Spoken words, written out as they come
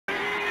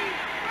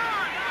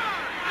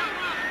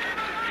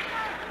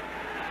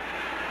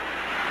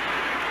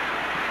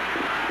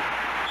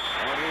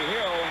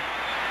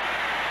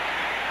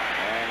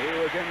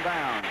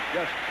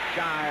just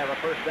shy of a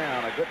first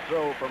down. A good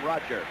throw from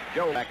Roger.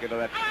 Joe back into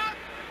that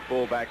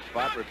fullback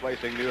spot,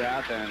 replacing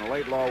Newhouse, and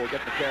Laidlaw will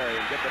get the carry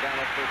and get the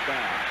Dallas first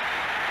down.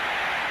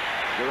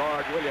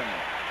 Gerard Williams.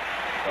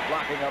 The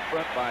blocking up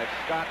front by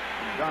Scott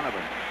and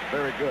Donovan.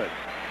 Very good.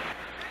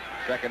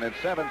 2nd and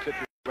 7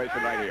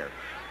 situation right here.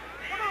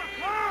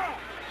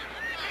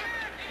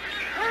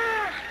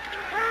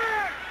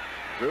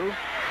 Drew.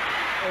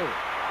 Oh.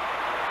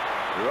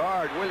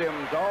 Gerard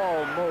Williams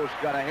almost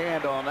got a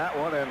hand on that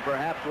one and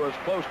perhaps was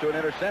close to an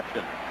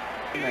interception.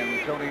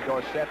 And Tony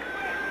Dorsett,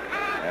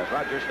 as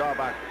Roger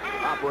Staubach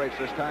operates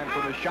this time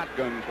from the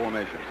shotgun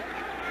formation.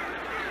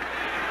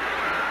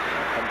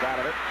 Comes out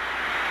of it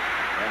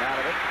and out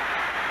of it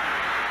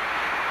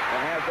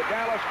and has the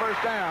Dallas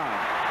first down.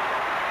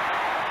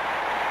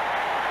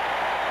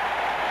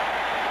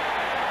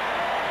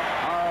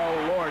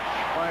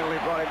 Finally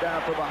brought him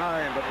down from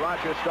behind, but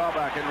Roger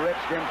Staubach in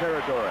Redskin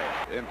territory.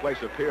 In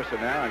place of Pearson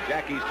now, and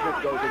Jackie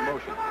Smith goes in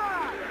motion.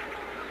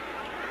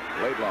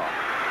 Laidlaw.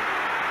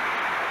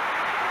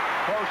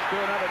 Close to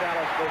another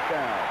Dallas first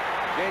down.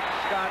 Jake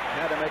Scott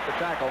had to make the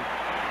tackle.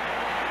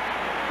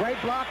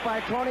 Great block by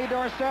Tony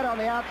Dorsett on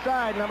the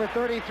outside, number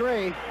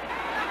 33.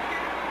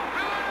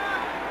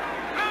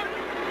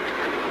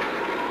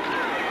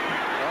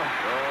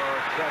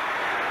 Dorsett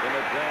in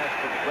the grasp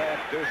of Brad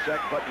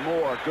Dusek, but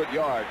more. Good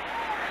yard.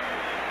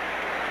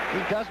 He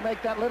does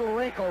make that little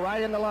wrinkle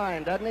right in the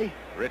line, doesn't he?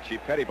 Richie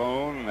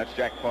Pettibone, that's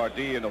Jack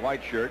Pardee in the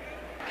white shirt.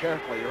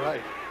 Carefully, you're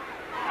right.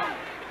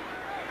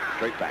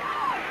 Straight back.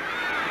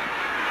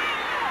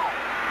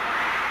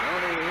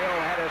 Tony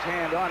Hill had his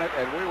hand on it,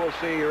 and we will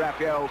see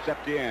Raphael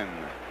Septien.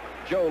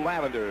 Joe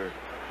Lavender,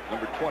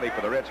 number 20 for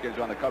the Redskins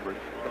on the cover.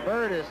 The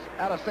Bird is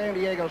out of San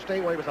Diego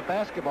State, where he was a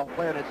basketball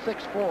player, and at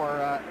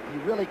 6'4", he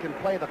really can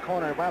play the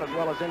corner about as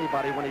well as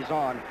anybody when he's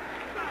on.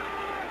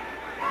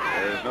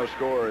 There's no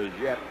scores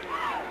yet.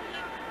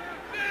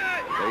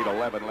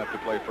 8:11 left to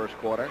play first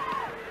quarter. And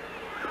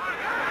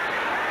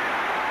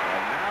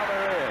now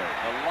there is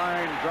a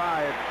line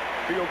drive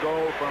field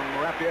goal from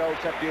Raphael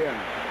Septien.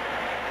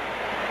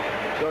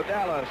 So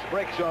Dallas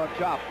breaks on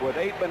top with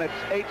 8 minutes,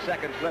 8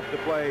 seconds left to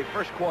play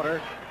first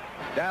quarter.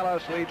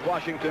 Dallas leads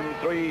Washington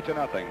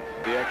 3-0.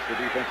 The extra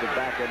defensive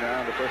back in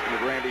now, the person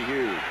of Randy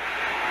Hughes.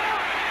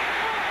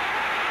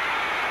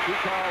 Too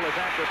tall is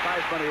after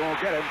Theismann, he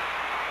won't get him.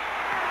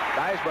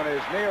 Theismann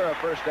is near a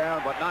first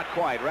down, but not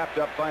quite. Wrapped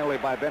up finally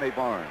by Benny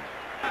Barnes.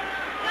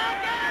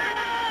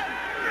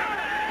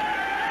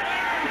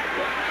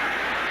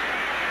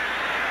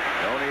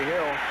 Tony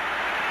Hill.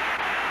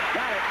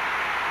 Got it.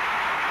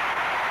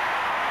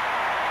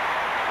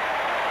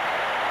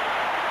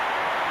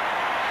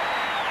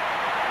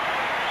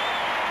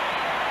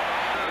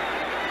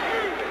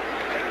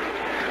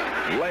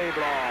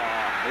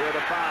 Laidlaw near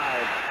the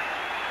 5.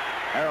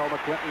 Harold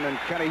McClinton and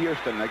Kenny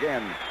Houston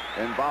again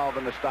involved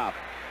in the stop.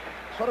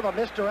 Sort of a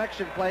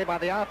misdirection play by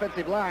the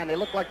offensive line. They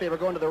looked like they were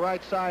going to the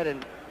right side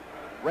and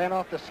ran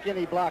off the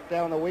skinny block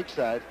down the weak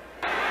side.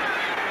 At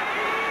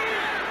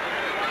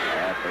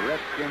the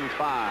Redskins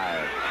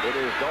 5, it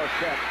is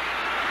Dorsett.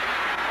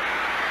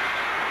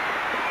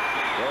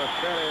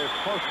 Dorsett is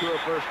close to a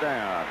first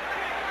down.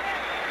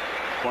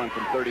 One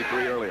from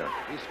 33 earlier.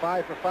 He's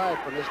 5 for 5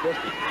 from this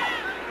distance.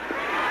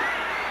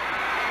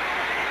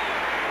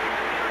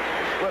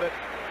 Split it.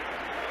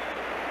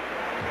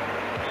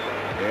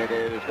 It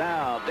is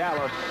now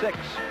Dallas 6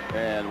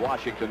 and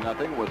Washington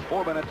nothing with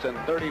 4 minutes and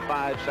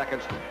 35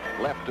 seconds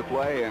left to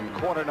play in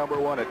quarter number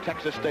 1 at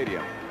Texas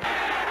Stadium.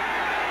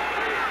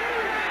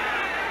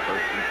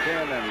 1st and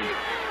 10, and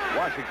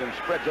Washington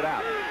spreads it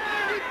out.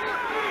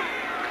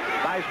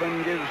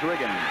 Theismann gives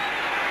Riggin.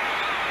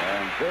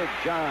 And Big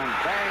John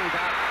bangs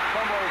out,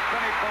 fumbles.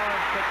 Benny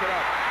Barnes picks it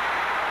up.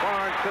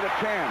 Barnes to the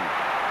 10.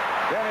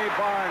 Benny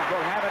Barnes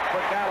will have it for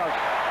Dallas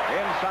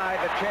inside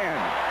the 10.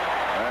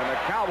 And the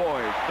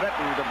Cowboys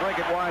threaten to break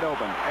it wide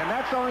open. And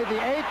that's only the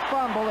 8th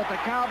fumble that the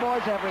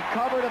Cowboys have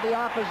recovered of the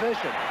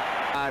opposition.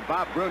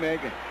 Bob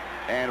Brunig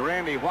and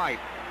Randy White,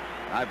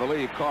 I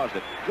believe, caused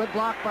it. Good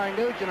block by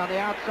Nugent on the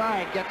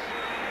outside. Gets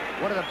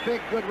one of the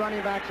big, good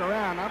running backs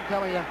around. I'm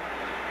telling you,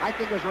 I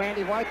think it was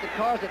Randy White that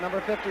caused it,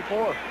 number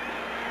 54.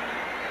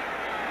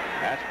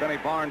 That's Benny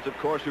Barnes, of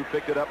course, who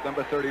picked it up,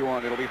 number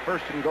 31. It'll be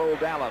 1st and goal,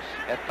 Dallas,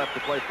 at left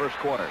to play first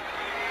quarter.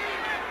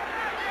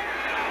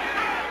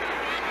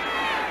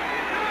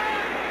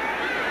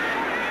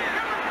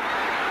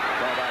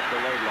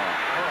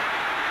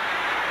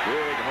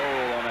 Big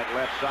hole on that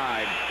left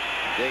side.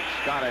 Jake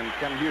Scott and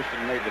Ken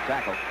Houston made the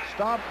tackle.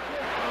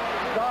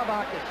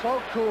 Staubach is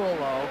so cool,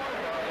 though.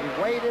 He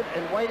waited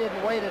and waited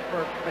and waited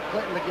for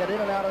McClinton to get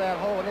in and out of that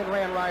hole and then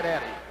ran right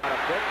at him.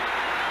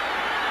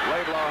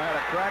 Laidlaw had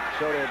a crack,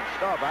 so did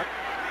Staubach.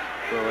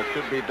 So it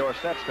should be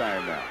Dorsett's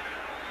time now.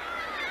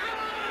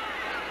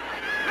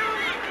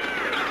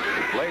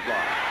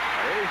 Laidlaw.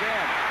 He's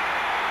in.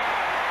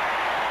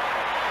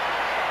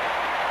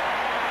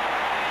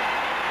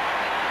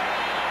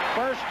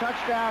 First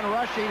touchdown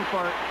rushing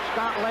for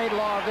Scott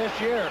Laidlaw this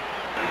year.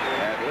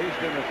 At least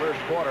in the first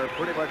quarter,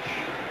 pretty much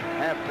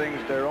have things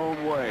their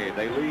own way.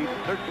 They lead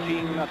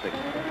 13-0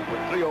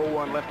 with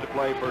 3:01 left to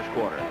play first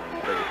quarter.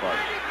 Beg your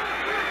pardon.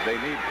 They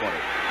need 20.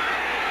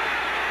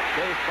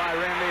 Chased by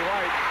Randy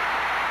White.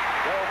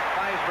 Joe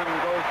Theismann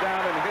goes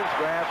down in his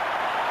grasp,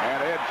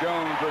 and Ed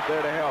Jones was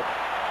there to help.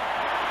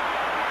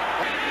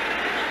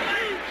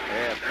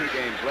 They have 2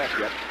 games left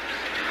yet.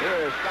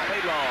 Here is Scott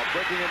Laidlaw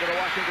breaking into the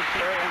Washington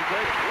Square, and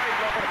great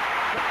Laidlaw.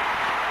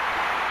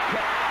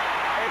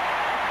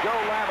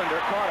 Joe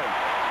Lavender caught him.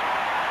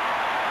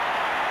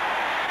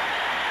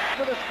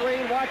 To the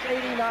screen, watch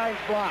 89's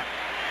block.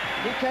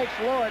 He takes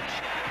Lorch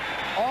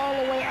all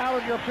the way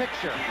out of your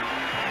picture,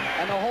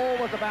 and the hole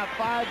was about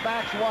 5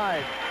 backs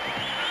wide.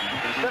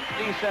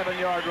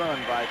 57-yard run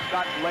by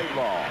Scott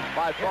Laidlaw.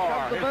 By Here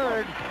far, comes the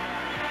bird.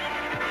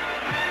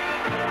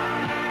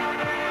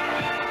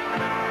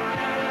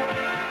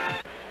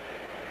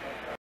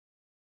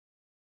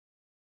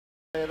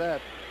 Say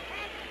that.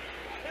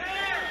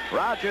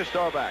 Roger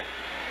Staubach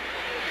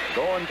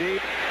going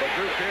deep, but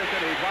Drew Pearson,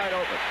 he's wide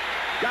open.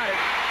 Got it.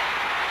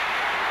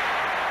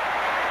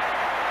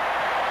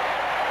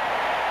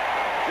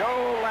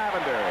 Joe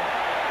Lavender.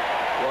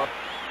 Well,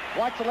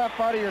 watch the left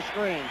part of your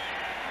screen.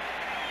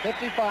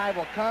 55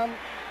 will come,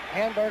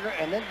 Hamburger,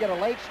 and then get a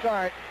late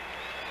start.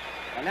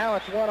 And now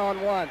it's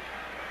 1-on-1.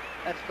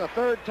 That's the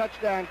 3rd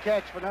touchdown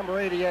catch for number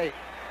 88.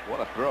 What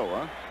a throw,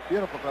 huh?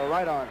 Beautiful throw,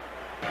 right on.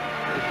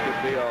 This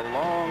could be a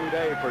long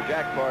day for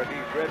Jack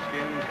Party's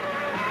Redskins.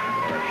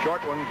 A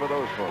short one for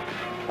those folks.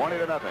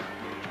 20-0.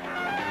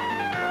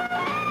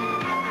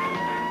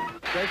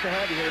 Great to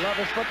have you here. Love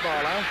this football,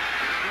 huh?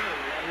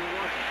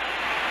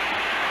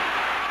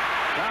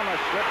 Thomas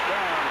slips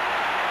down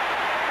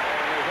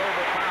and is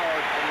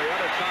overpowered from the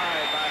other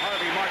side by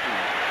Harvey Martin.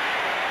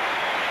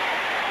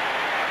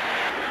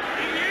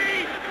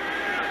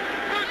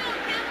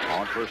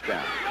 On first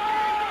down.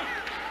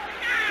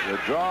 The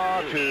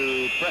draw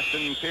to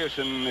Preston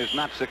Pearson is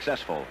not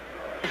successful.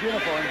 His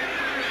uniform.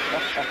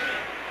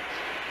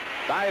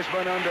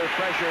 Theismann under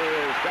pressure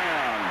is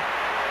down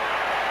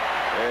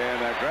in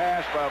the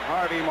grasp of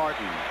Harvey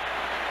Martin,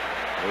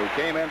 who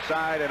came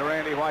inside and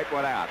Randy White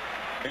went out.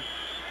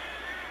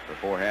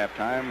 Before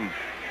halftime,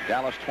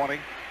 Dallas 20,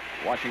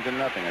 Washington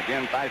nothing.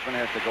 Again, Theismann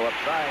has to go up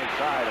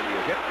side, and he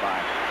is hit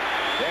by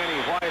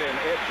Danny White and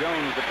Ed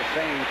Jones at the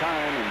same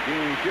time, and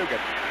Gene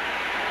Fugit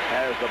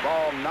has the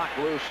ball knocked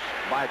loose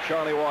by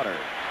Charlie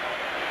Waters.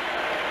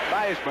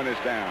 Theismann is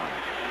down.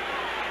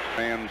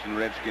 Rams and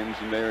Redskins,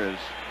 and there is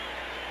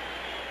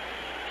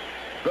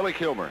Billy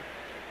Kilmer.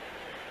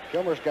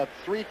 Kilmer's got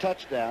 3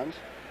 touchdowns,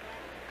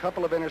 a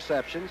couple of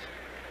interceptions.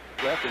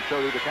 Left, and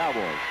so do the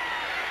Cowboys.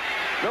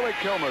 Billy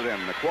Kilmer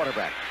then, the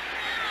quarterback.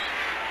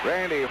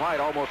 Randy White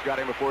almost got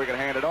him before he could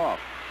hand it off.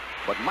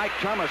 But Mike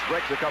Thomas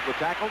breaks a couple of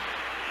tackles,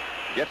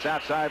 gets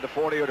outside the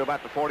 40 or to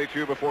about the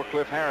 42 before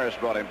Cliff Harris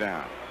brought him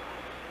down.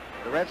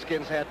 The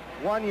Redskins had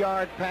 1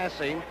 yard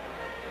passing,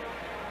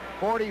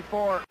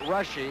 44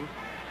 rushing,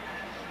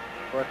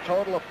 for a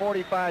total of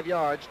 45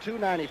 yards,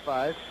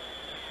 295.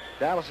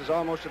 Dallas is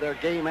almost to their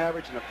game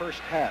average in the first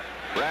half.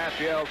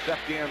 Rafael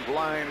Septien's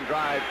line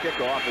drive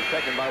kickoff is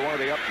taken by one of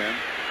the upmen.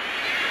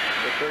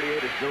 The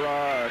 38 is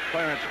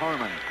Clarence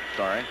Harmon.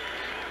 Sorry.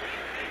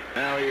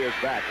 Now he is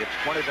back. It's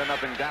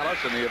 20-0 Dallas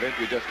in the event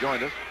you just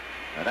joined us.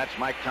 And that's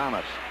Mike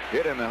Thomas.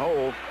 Hit in the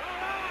hole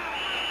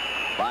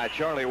by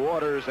Charlie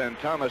Waters, and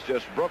Thomas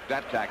just broke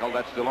that tackle.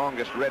 That's the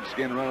longest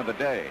Redskin run of the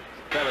day.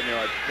 7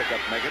 yards pickup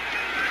make it.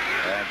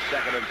 And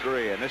 2nd and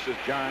 3. And this is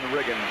John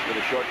Riggins to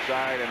the short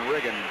side, and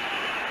Riggins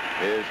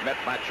is met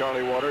by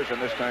Charlie Waters,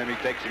 and this time he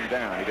takes him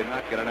down. He did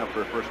not get enough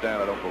for a first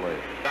down, I don't believe.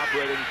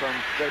 Operating from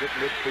straight at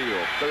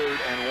midfield, 3rd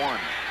and 1.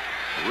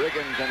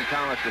 Riggins and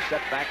Thomas the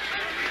setbacks,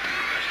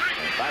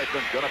 and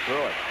Theismann's going to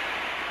throw it.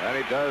 And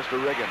he does to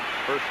Riggins.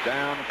 First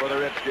down for the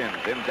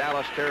Redskins in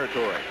Dallas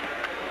territory.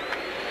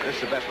 This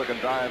is the best-looking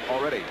drive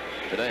already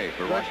today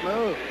for Good Washington.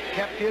 move.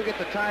 Kept Fugit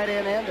the tight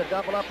end to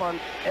double up on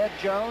Ed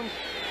Jones.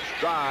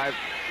 Drive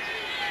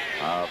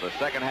of the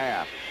second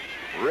half.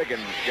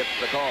 Riggins gets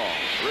the call.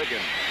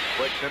 Riggins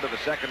breaks into the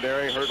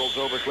secondary, hurdles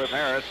over Cliff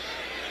Harris,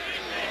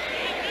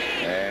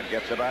 and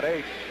gets about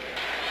 8.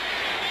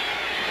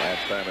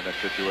 Last time in this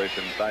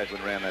situation,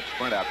 Theismann ran that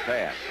sprint out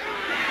pass.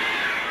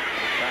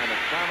 This time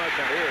it's Thomas,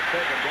 and he is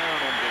taken down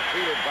and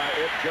defeated by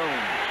Ed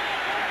Jones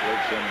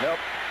with some help.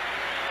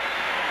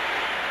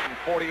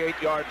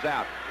 48 yards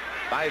out.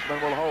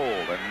 Theismann will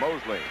hold, and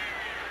Mosley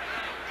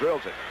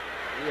drills it.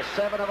 He is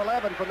 7 of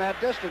 11 from that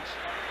distance.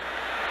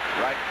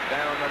 Right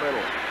down the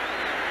middle.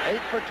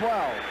 8 for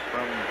 12.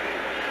 From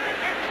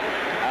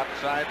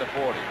outside the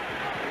 40.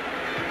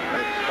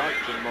 It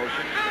starts in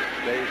motion,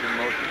 stays in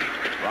motion.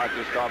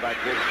 Roger Staubach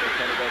gives the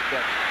Kennedy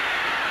set.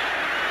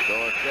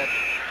 Dorsett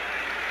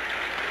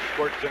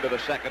squirts into the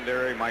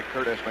secondary. Mike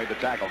Curtis made the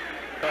tackle.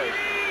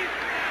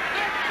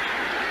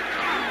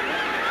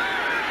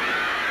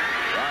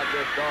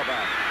 Roger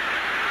Staubach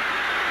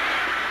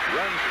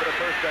runs for the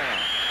first down.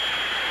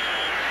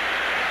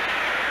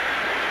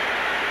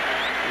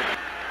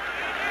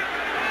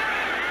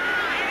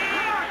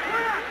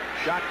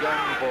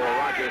 shotgun for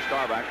Roger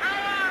Staubach.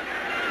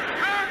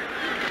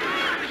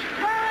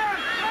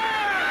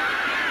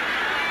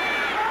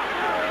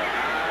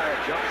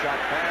 Jump shot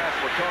pass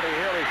for Tony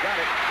Hill. He's got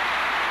it.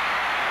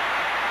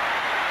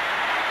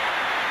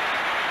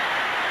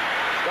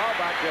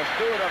 Staubach just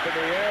threw it up in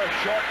the air,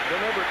 short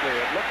deliberately,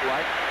 it looked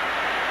like.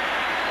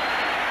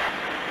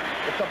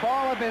 If the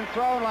ball had been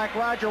thrown like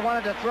Roger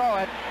wanted to throw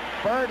it,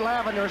 Bird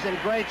Lavender's in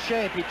great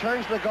shape. He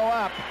turns to go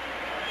up.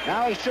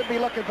 Now he should be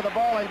looking for the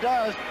ball and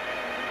does.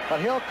 But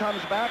Hill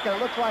comes back, and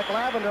it looks like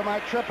Lavender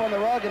might trip on the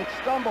rug and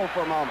stumble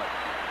for a moment.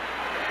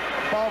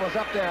 The ball was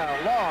up there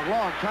a long,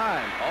 long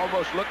time.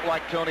 Almost looked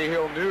like Tony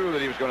Hill knew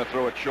that he was going to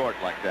throw it short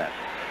like that.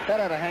 That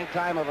had a hang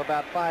time of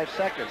about 5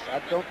 seconds.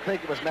 I don't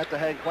think it was meant to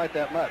hang quite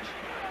that much.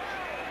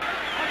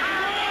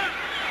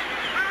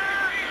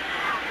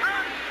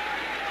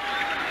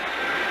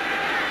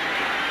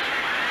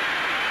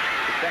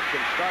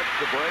 Section starts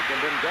to break and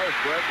then does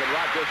break, and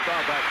Roger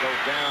Staubach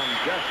goes down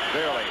just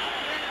barely.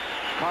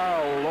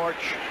 Carl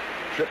Lorch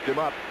tripped him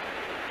up,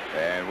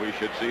 and we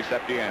should see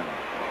Septien.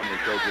 We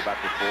told you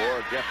about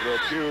before. Jethro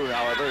Pugh,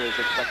 however, is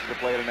expected to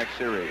play in the next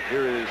series.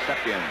 Here is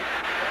Septien.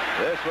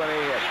 This one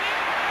he hit.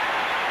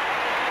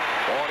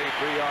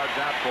 43 yards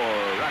out for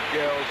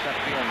Raquel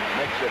Septien.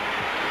 Makes it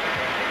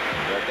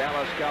the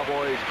Dallas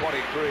Cowboys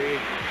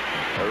 23,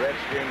 the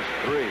Redskins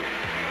 3.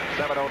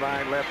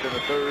 7:09 left in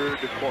the third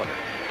quarter.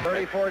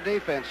 34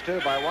 defense,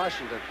 too, by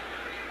Washington.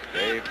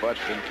 Dave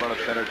Butts in front of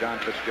center. John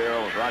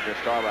Fitzgerald. Roger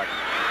Staubach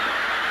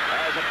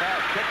has a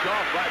pass kicked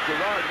off by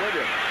Gerard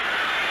Williams.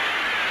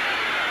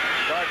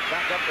 Starts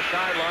back up the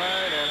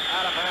sideline, and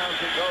out of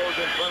bounds he goes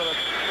in front of the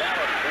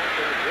Dallas bench,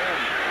 and again,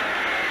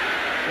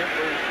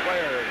 Kemper's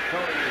player,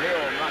 Tony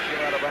Hill, knocks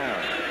him out of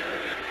bounds.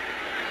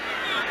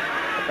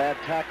 A bad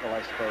tackle,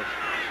 I suppose.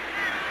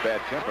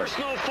 Bad temper.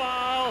 Personal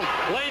foul.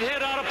 Late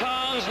hit out of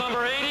bounds.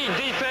 Number 80,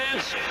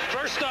 defense.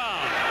 First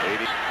down.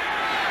 80.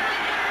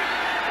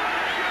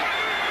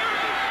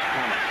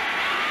 Thomas.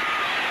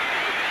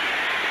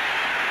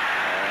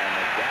 And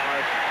the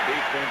Dallas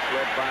defense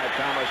led by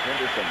Thomas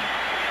Henderson.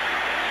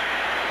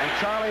 And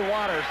Charlie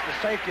Waters, the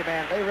safety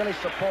man, they really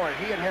support.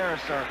 He and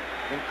Harris are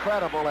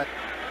incredible at...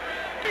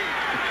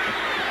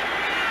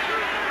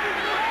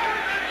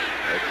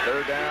 It's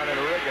third down, and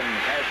Reagan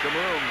has some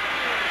room,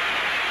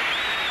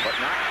 but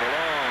not for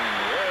long.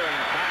 Aaron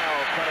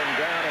Kyle cut him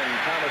down, and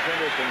Thomas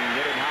Henderson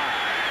hit him high.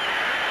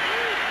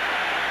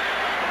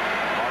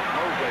 Mark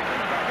Mosley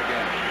comes back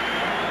again.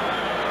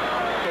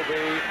 Will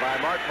be by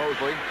Mark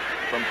Mosley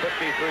from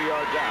 53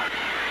 yards out.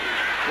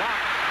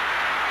 Blocked.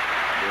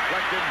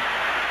 Deflected.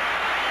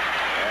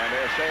 And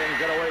they're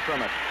saying get away from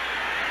it.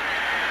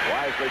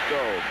 Wisely so.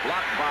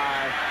 Blocked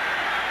by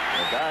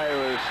the guy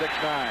who is 6'9",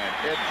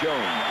 Ed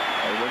Jones.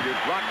 And when you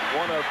block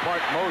one of Mark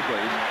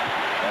Mosley's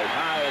as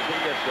high as he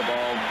gets the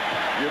ball,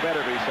 you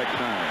better be 6'9".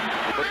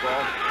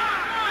 Football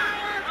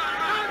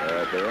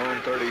at their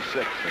own 36.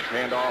 The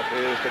handoff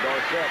is to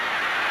Dorsett.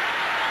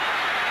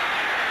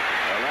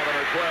 11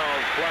 or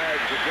 12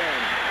 flags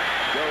again.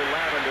 Joe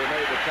Lavender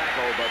made the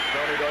tackle, but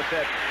Tony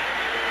Dorsett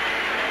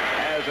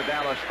has a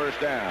Dallas first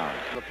down.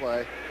 The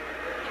play.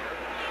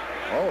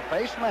 Oh,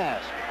 face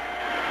mask.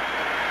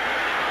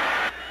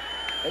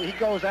 He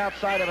goes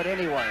outside of it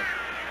anyway.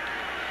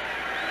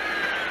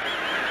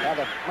 Now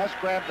they must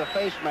grab the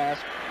face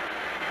mask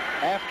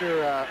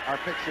after our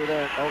picture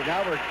there. Oh,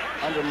 now we're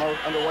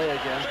underway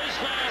again.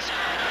 Face mask.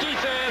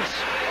 Defense.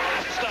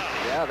 Stop.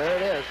 Yeah, there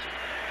it is.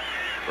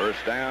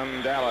 First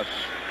down, Dallas.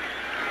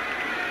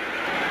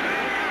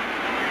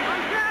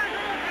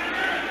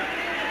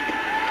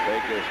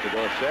 Fake is to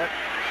Dorsett.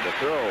 The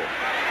throw.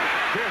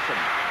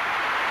 Pearson.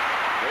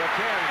 To the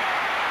 10.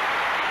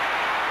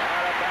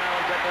 Out of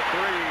bounds at the 3.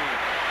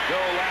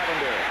 Joe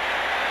Lavender.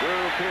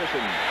 Drew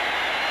Pearson.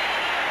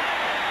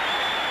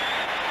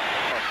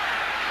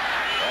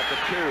 At the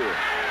 2.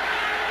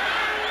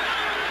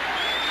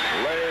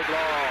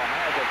 Laidlaw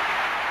has it.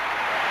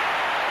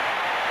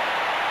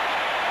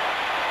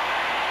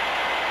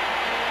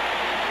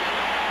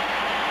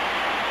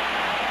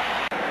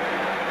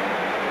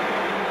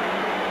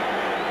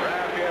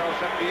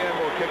 Septien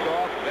will kick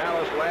off.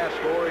 Dallas' last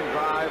scoring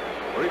drive.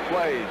 3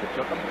 plays it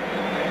took them.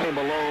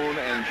 Malone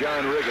and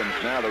John Riggins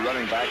now the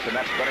running backs, and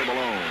that's Benny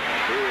Malone.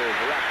 He is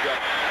wrapped up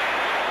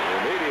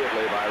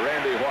immediately by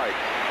Randy White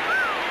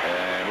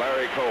and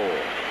Larry Cole.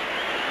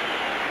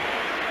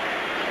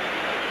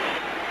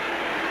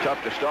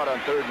 Tough to start on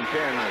 3rd and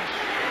 10 as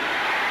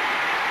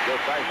Joe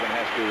Theismann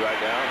has to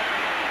right now.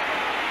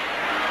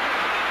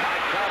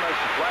 Mike Thomas,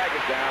 flag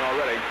is down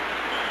already.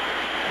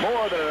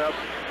 More than enough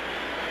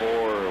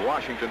for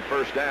Washington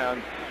first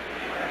down,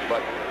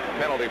 but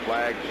penalty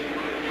flags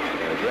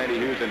as Randy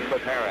Hughes and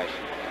Cliff Harris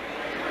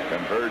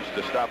converge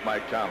to stop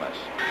Mike Thomas.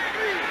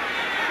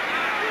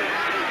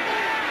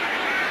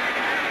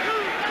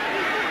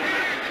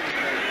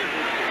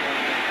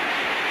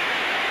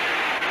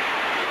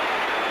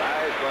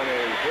 Theismann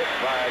is hit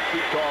by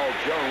too tall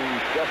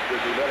Jones just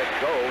as he let it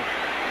go.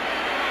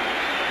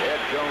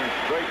 Ed Jones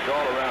draped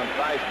all around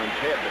Theismann's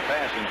head. The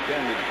pass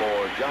intended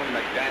for John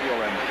McDaniel,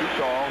 and too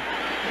tall.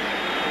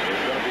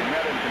 Is going to be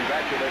met and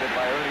congratulated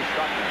by Ernie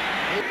Stockman.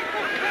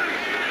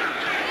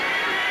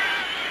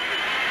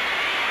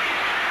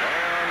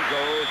 Down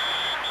goes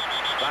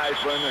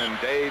Theismann, and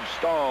Dave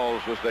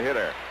Stalls was the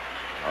hitter.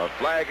 A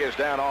flag is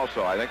down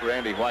also. I think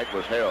Randy White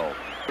was held.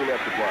 2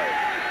 left to play.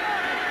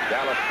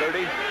 Dallas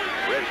 30,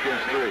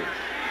 Redskins 3. Here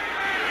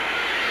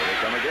they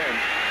come again.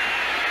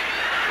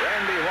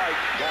 Randy White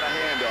got a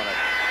hand on it.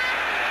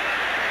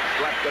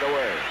 Slapped it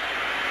away.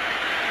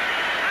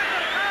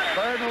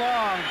 3rd and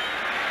long.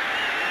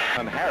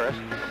 On Harris.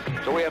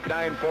 So we have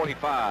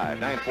 9:45,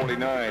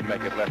 9:49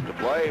 make it left to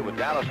play, with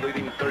Dallas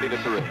leading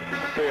 30-3.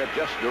 They're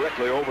just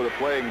directly over the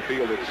playing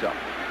field itself.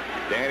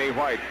 Danny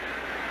White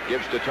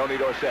gives to Tony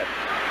Dorsett.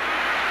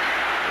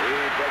 He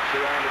breaks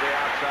around to the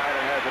outside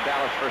and has a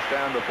Dallas first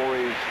down before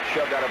he's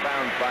shoved out of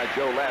bounds by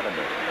Joe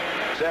Lavender.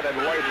 Set and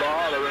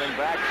Laidlaw, the running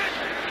backs.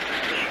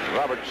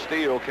 Robert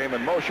Steele came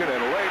in motion,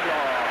 and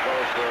Laidlaw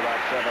goes for about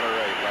 7 or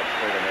 8 left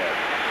straight ahead.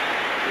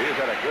 He's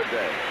had a good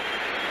day.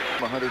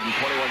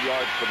 121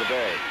 yards for the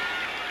day.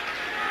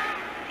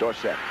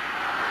 Dorsett.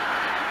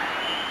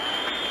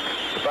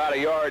 About a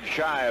yard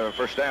shy of a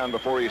first down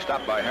before he's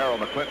stopped by Harold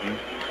McClinton.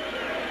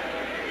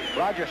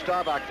 Roger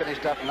Staubach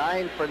finished up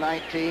 9 for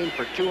 19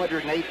 for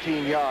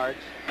 218 yards.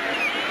 Danny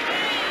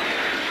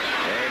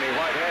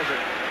White has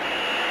it.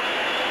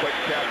 Quick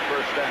count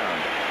first down.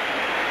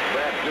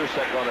 Brad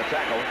Dusek on the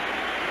tackle.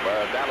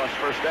 Dallas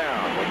first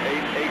down with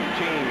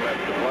 8:18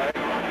 left to play.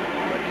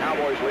 The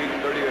Cowboys lead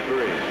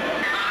 30-3.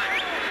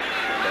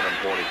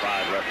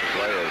 7:45 left to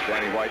play as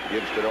Danny White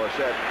gives to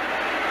Dorsett.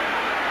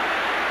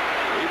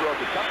 He broke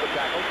a couple of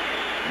tackles.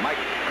 Mike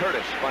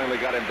Curtis finally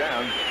got him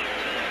down.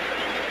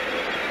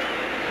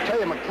 I tell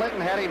you, McClinton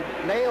had him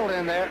nailed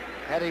in there.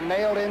 Had him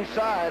nailed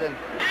inside. And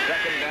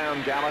 2nd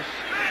down, Dallas.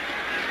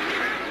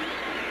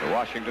 The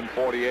Washington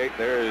 48.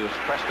 There is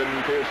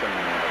Preston Pearson.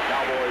 The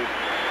Cowboys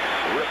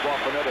rip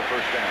off another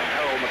first down.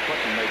 Harold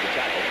McClinton made the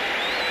tackle.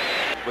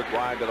 Split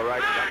wide to the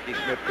right. Jockey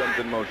Smith comes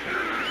in motion.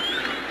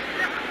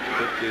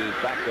 Pitch is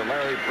back to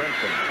Larry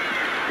Brinson.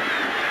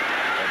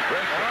 And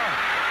Brinson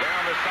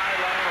down the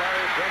sideline.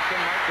 Larry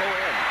Brinson might go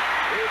in.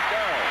 He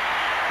does.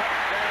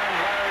 Touchdown,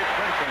 Larry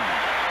Brinson.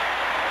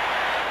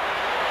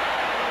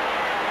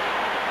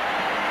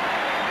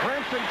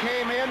 Brinson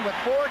came in with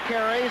 4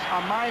 carries,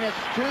 a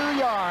 -2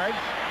 yards,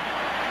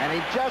 and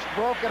he just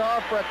broke it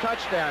off for a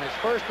touchdown, his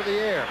first of the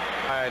year.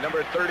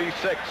 Number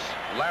 36,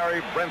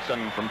 Larry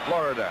Brinson from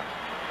Florida.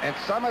 And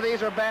some of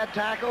these are bad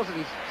tackles,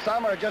 and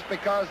some are just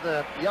because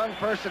the young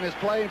person is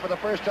playing for the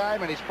first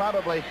time, and he's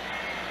probably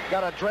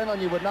got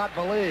adrenaline you would not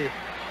believe.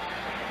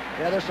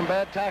 Yeah, there's some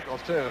bad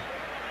tackles, too.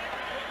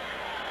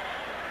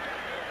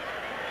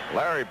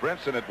 Larry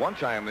Brinson at one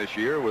time this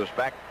year was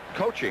back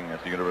coaching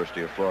at the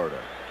University of Florida.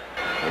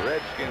 The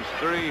Redskins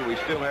 3. We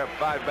still have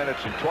 5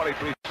 minutes and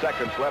 23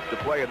 seconds left to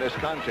play in this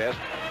contest.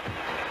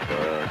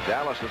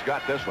 Dallas has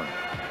got this one.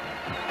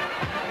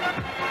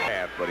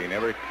 But he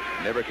never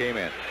came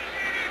in.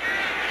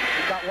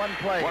 He got one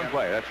play. One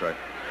play, that's right.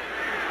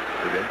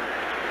 He did.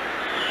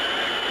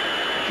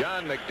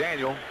 John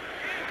McDaniel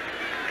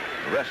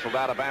wrestled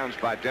out of bounds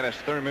by Dennis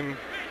Thurman.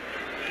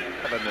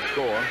 7 to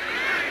score.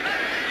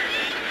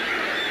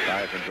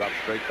 Theismann drops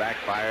straight back,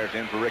 fires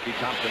in for Ricky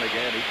Thompson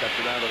again. He cuts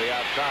around to the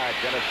outside.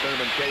 Dennis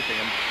Thurman chasing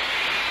him.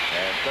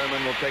 And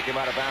Thurman will take him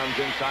out of bounds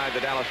inside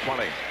the Dallas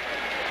 20.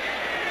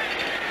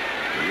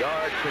 The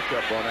yard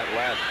pickup on that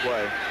last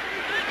play.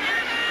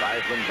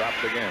 Theismann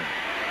drops again.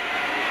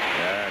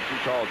 And too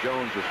tall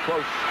Jones was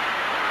close.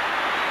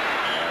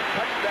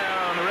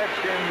 Touchdown, the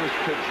Redskins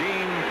to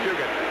Gene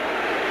Fugit.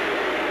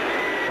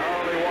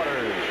 Charlie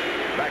Waters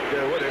back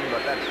there with him,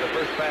 but that's the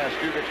first pass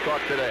Fugit's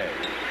caught today.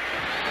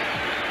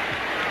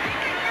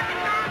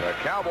 The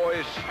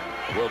Cowboys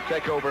will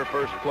take over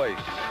first place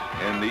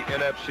in the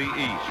NFC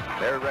East.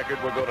 Their record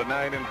will go to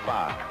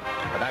 9-5,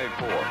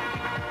 9-4.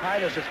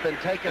 Titus has been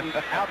taken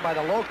out by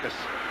the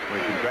locusts. We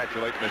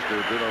congratulate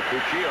Mr. Bruno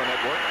Fucci on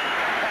that work.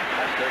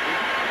 That's turkey.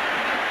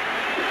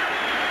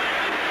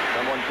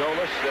 Someone told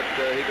us that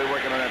he'd been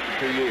working on that for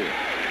 2 years.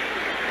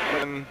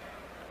 And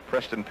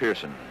Preston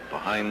Pearson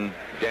behind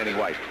Danny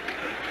White.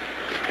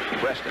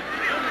 Preston.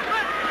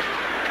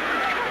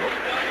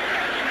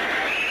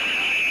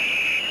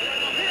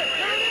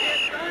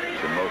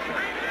 It's in motion.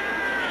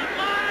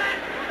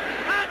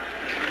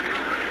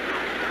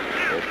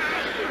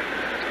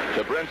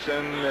 To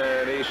Brinson,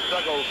 and he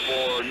struggles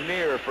for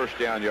near first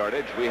down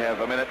yardage. We have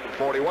 1 minute and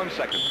 41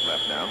 seconds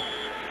left now.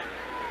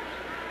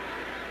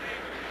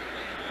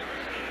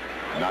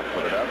 Not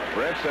put it up.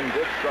 Brinson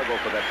did struggle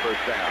for that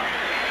first down.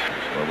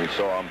 Well, we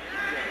saw him.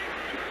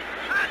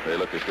 They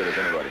look as good as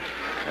anybody.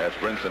 That's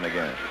Brinson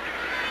again.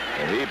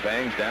 And he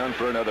bangs down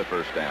for another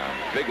first down.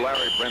 Big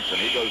Larry Brinson,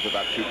 he goes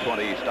about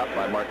 220. He's stopped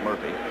by Mark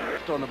Murphy.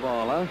 On the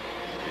ball, huh?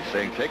 He's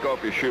saying, take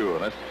off your shoe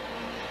and let's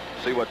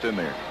see what's in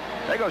there.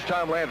 There goes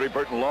Tom Landry.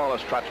 Burton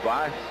Lawless trots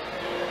by.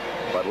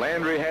 But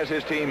Landry has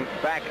his team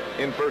back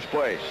in first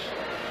place.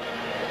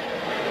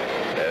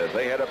 As As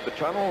they head up the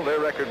tunnel,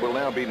 their record will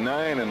now be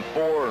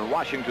 9-4, and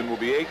Washington will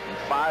be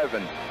 8-5.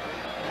 And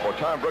for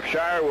Tom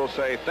Brookshire, we'll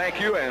say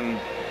thank you. And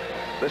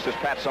this is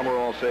Pat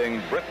Summerall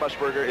saying, Brent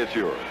Musburger, it's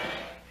yours.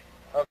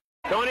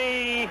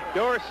 Tony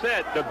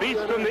Dorsett, the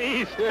beast from the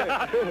East.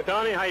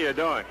 Tony, how you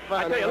doing?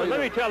 Fine, I tell you,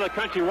 let me tell the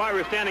country why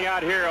we're standing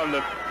out here on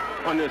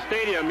the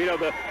stadium. You know,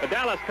 the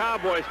Dallas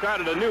Cowboys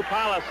started a new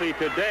policy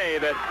today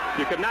that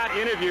you could not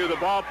interview the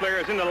ball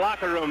players in the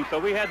locker room. So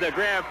we had to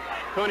grab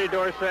Tony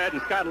Dorsett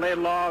and Scott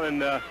Laidlaw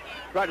and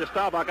Roger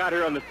Staubach out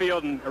here on the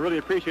field, and I really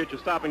appreciate you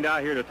stopping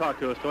down here to talk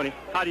to us, Tony.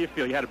 How do you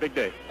feel? You had a big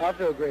day. I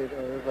feel great.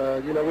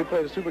 You know, we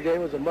played a super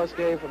game. It was a must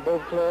game for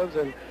both clubs,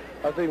 and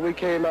I think we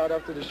came out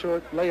after the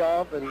short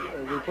layoff and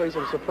we played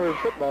some superb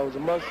football. It was a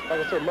must,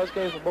 like I said, must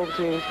game for both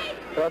teams,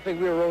 but I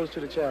think we rose to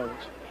the challenge.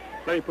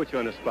 Let me put you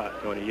on the spot,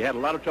 Tony. You had a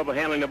lot of trouble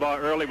handling the ball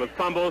early with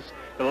fumbles.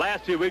 The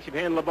last 2 weeks you've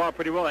handled the ball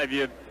pretty well. Have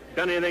you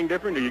done anything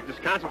different? Are you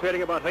just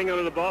concentrating about hanging on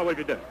to the ball? What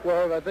have you done?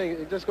 Well, I think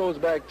it just goes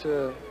back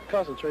to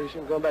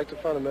concentration, going back to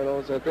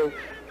fundamentals. I think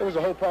it was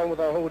a whole problem with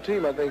our whole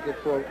team, I think,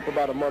 for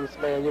about a month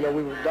span. You know,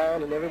 we were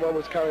down and everyone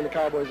was counting the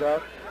Cowboys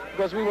out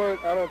because we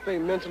weren't, I don't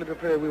think, mentally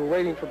prepared. We were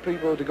waiting for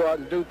people to go out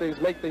and do things,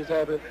 make things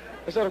happen.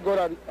 Instead of going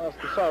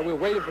out, we were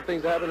waiting for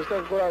things to happen instead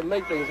of going out and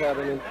make things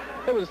happen. And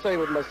it was the same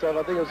with myself.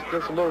 I think it was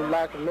just a little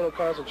lack of mental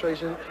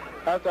concentration.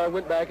 After I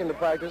went back into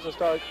practice and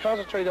started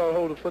concentrating on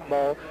holding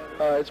football,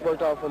 it's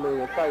worked out for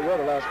me quite well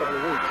the last couple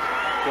of weeks.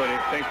 Tony,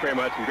 thanks very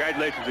much.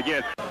 Congratulations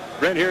again.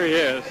 Brent, here he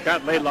is.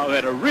 Scott Laidlaw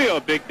had a real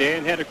big day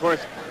and had, of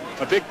course,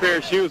 a big pair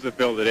of shoes to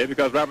fill today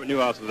because Robert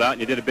Newhouse was out,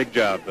 and you did a big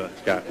job,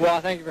 Scott.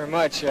 Well, thank you very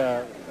much.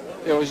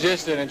 It was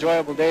just an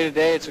enjoyable day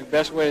today. It's the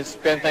best way to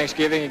spend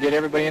Thanksgiving and get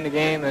everybody in the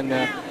game, and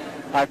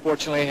I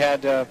fortunately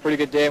had a pretty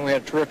good day, and we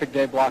had a terrific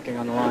day blocking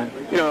on the line.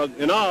 You know,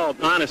 in all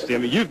honesty, I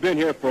mean, you've been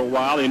here for a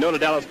while. You know the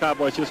Dallas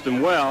Cowboys system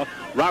well.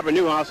 Robert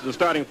Newhouse is a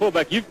starting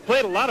fullback. You've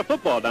played a lot of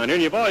football down here,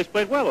 and you've always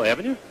played well,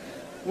 haven't you?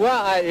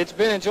 Well, it's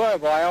been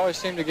enjoyable. I always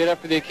seem to get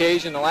up to the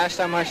occasion. The last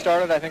time I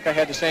started, I think I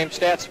had the same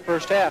stats the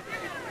first half.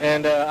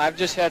 And I've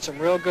just had some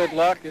real good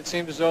luck. It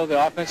seems as though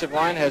the offensive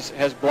line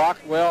has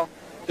blocked well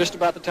just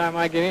about the time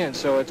I get in,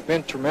 so it's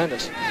been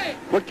tremendous.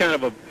 What kind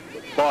of a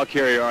ball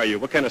carrier are you?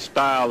 What kind of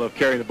style of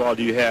carrying the ball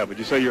do you have? Would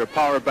you say you're a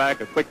power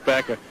back, a quick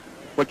back?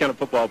 What kind of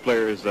football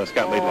player is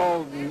Scott Laidlaw?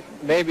 Oh,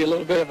 maybe a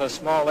little bit of a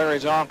small Larry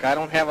Zonk. I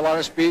don't have a lot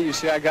of speed. You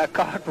see, I got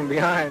caught from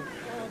behind.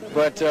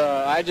 But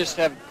I just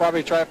have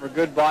probably tried for a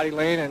good body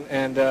lane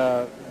and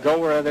go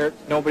where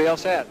nobody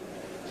else at.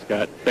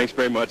 Scott, thanks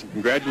very much and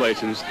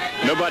congratulations.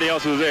 Nobody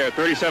else was there.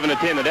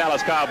 37-10, the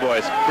Dallas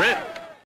Cowboys. Brent?